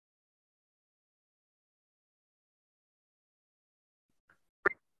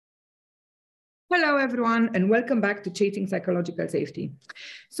Hello, everyone, and welcome back to Chasing Psychological Safety.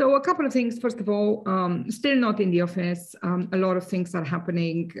 So a couple of things. First of all, still not in the office. A lot of things are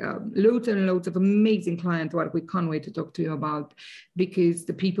happening. Loads and loads of amazing client work we can't wait to talk to you about, because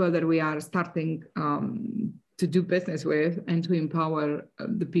the people that we are starting to do business with and to empower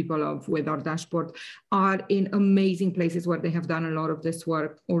the people with our dashboard are in amazing places where they have done a lot of this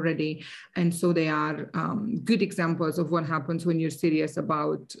work already. And so they are good examples of what happens when you're serious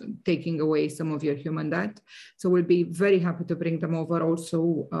about taking away some of your human debt. So we'll be very happy to bring them over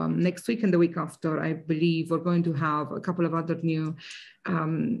also next week and the week after. I believe we're going to have a couple of other new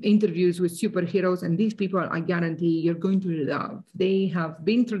interviews with superheroes, and these people I guarantee you're going to love. They have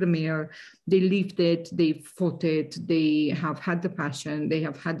been through the mirror, they lived it, they fought it, they have had the passion, they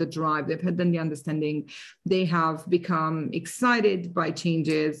have had the drive, they've had the understanding, they have become excited by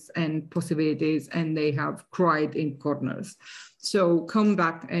changes and possibilities, and they have cried in corners. So come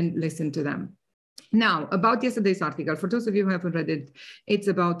back and listen to them. Now, about yesterday's article, for those of you who haven't read it, it's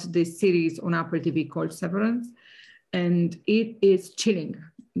about this series on Apple TV called Severance. And it is chilling.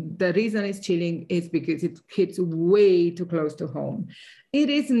 The reason it's chilling is because it hits way too close to home. It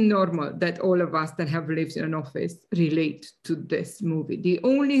is normal that all of us that have lived in an office relate to this movie. The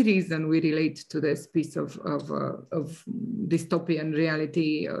only reason we relate to this piece of dystopian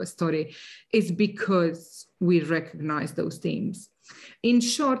reality story is because we recognize those themes. In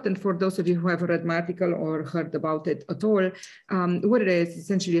short, and for those of you who have read my article or heard about it at all, what it is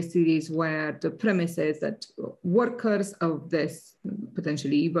essentially a series where the premise is that workers of this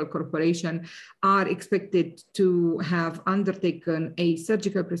potentially evil corporation are expected to have undertaken a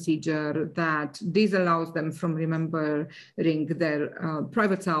surgical procedure that disallows them from remembering their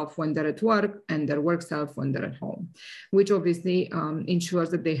private self when they're at work and their work self when they're at home, which obviously ensures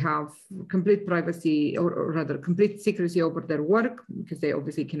that they have complete privacy, or rather complete secrecy over their work, because they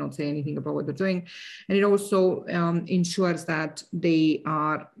obviously cannot say anything about what they're doing. And it also ensures that they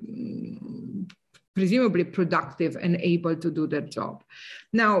are presumably productive and able to do their job.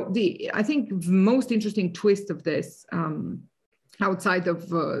 Now, I think the most interesting twist of this, outside of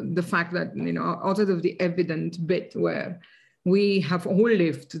the fact that, outside of the evident bit where we have all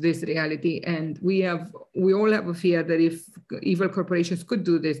lived this reality, and we all have a fear that if evil corporations could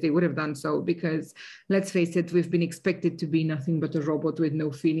do this, they would have done so, because let's face it, we've been expected to be nothing but a robot with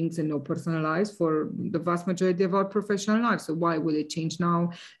no feelings and no personal lives for the vast majority of our professional lives. So why would it change now?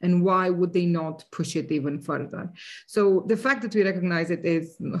 And why would they not push it even further? So the fact that we recognize it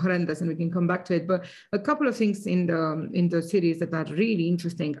is horrendous, and we can come back to it. But a couple of things in the series that are really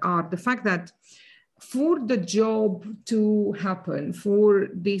interesting are the fact that for the job to happen, for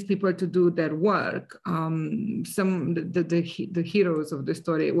these people to do their work, the heroes of the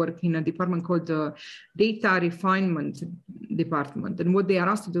story work in a department called the Data Refinement Department. And what they are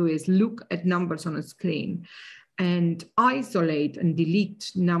asked to do is look at numbers on a screen and isolate and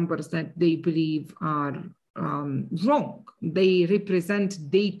delete numbers that they believe are wrong. They represent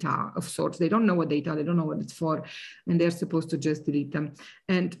data of sorts. They don't know what data, they don't know what it's for, and they're supposed to just delete them.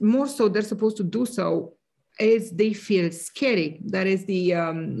 And more so, they're supposed to do so as they feel scary. That is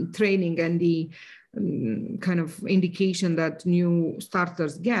the training and the kind of indication that new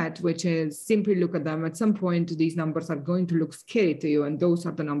starters get, which is simply look at them. At some point, these numbers are going to look scary to you, and those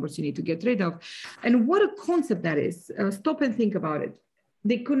are the numbers you need to get rid of. And what a concept that is. Stop and think about it.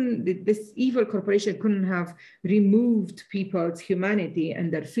 This evil corporation couldn't have removed people's humanity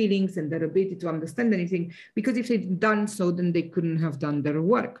and their feelings and their ability to understand anything, because if they'd done so, then they couldn't have done their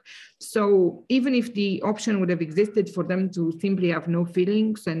work. So even if the option would have existed for them to simply have no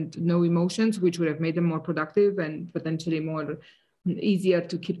feelings and no emotions, which would have made them more productive and potentially more easier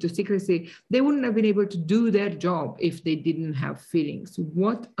to keep to secrecy, they wouldn't have been able to do their job if they didn't have feelings.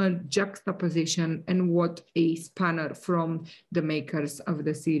 What a juxtaposition, and what a spanner from the makers of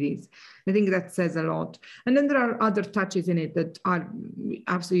the series. I think that says a lot. And then there are other touches in it that are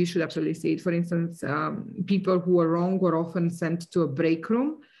absolutely, you should absolutely see it. For instance, people who are wrong were often sent to a break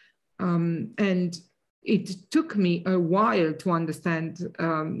room. And it took me a while to understand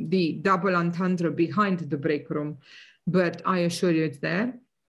the double entendre behind the break room, but I assure you it's there.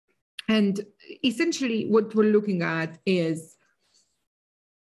 And essentially what we're looking at is,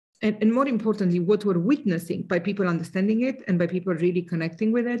 and more importantly, what we're witnessing by people understanding it and by people really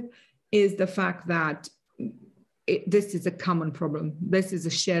connecting with it, is the fact that this is a common problem. This is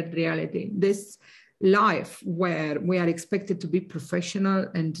a shared reality. This life where we are expected to be professional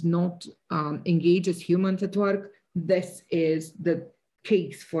and not engage as humans at work, this is the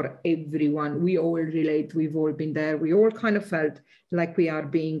case for everyone. We all relate. We've all been there. We all kind of felt like we are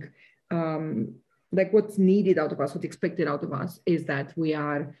being, like what's needed out of us, what's expected out of us is that we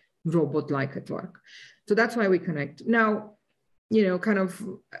are robot-like at work. So that's why we connect. Now, kind of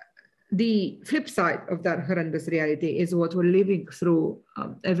the flip side of that horrendous reality is what we're living through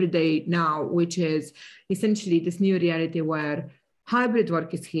every day now, which is essentially this new reality where hybrid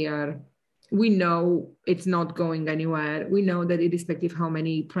work is here. We know it's not going anywhere. We know that irrespective of how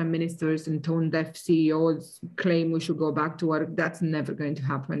many prime ministers and tone-deaf CEOs claim we should go back to work, that's never going to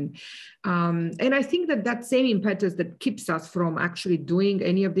happen. And I think that same impetus that keeps us from actually doing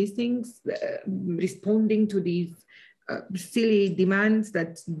any of these things, responding to these silly demands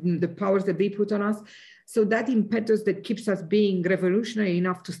that the powers that be put on us. So that impetus that keeps us being revolutionary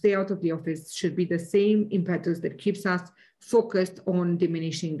enough to stay out of the office should be the same impetus that keeps us focused on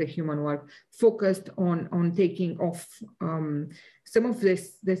diminishing the human work, focused on taking off some of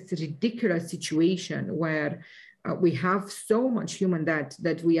this ridiculous situation where we have so much human debt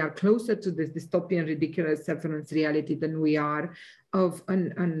that we are closer to this dystopian, ridiculous severance reality than we are of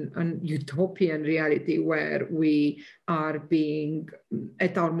an utopian reality where we are being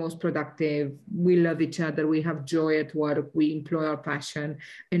at our most productive, we love each other, we have joy at work, we employ our passion,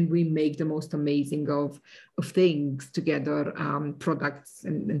 and we make the most amazing of things together, products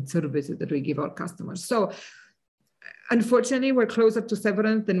and services that we give our customers. So unfortunately, we're closer to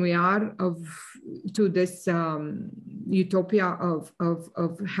severance than we are to this utopia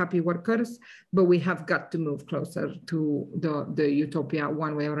of happy workers, but we have got to move closer to the utopia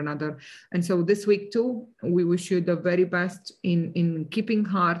one way or another. And so this week too, we wish you the very best in keeping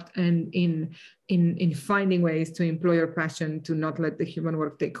heart and in finding ways to employ your passion, to not let the human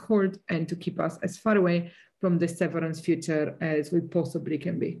work take hold, and to keep us as far away from the severance future as we possibly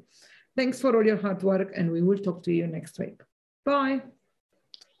can be. Thanks for all your hard work, and we will talk to you next week. Bye.